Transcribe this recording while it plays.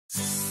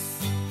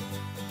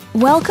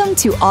Welcome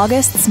to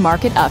August's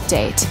Market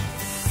Update.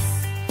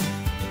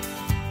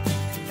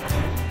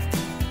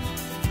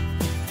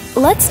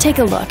 Let's take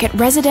a look at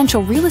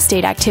residential real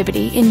estate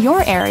activity in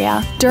your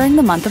area during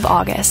the month of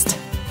August.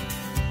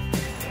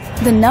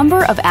 The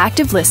number of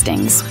active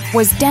listings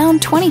was down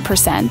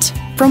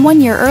 20% from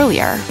 1 year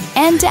earlier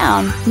and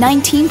down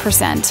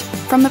 19%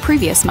 from the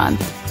previous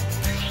month.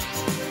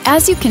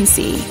 As you can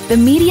see, the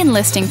median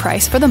listing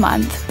price for the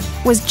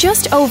month was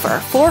just over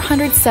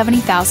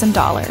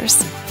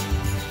 $470,000.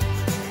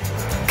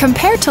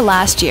 Compared to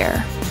last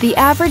year, the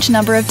average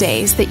number of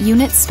days that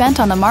units spent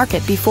on the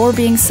market before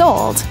being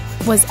sold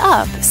was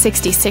up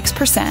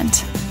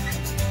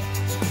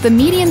 66%. The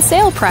median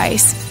sale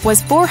price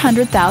was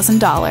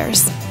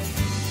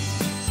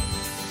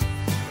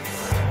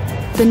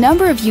 $400,000. The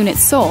number of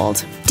units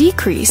sold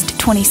decreased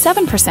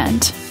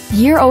 27%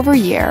 year over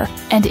year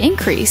and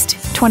increased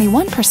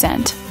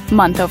 21%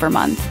 month over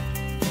month.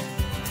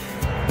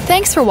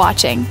 Thanks for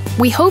watching.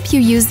 We hope you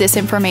use this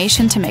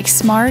information to make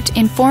smart,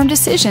 informed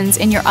decisions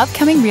in your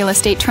upcoming real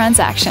estate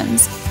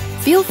transactions.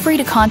 Feel free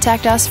to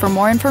contact us for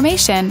more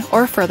information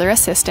or further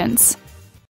assistance.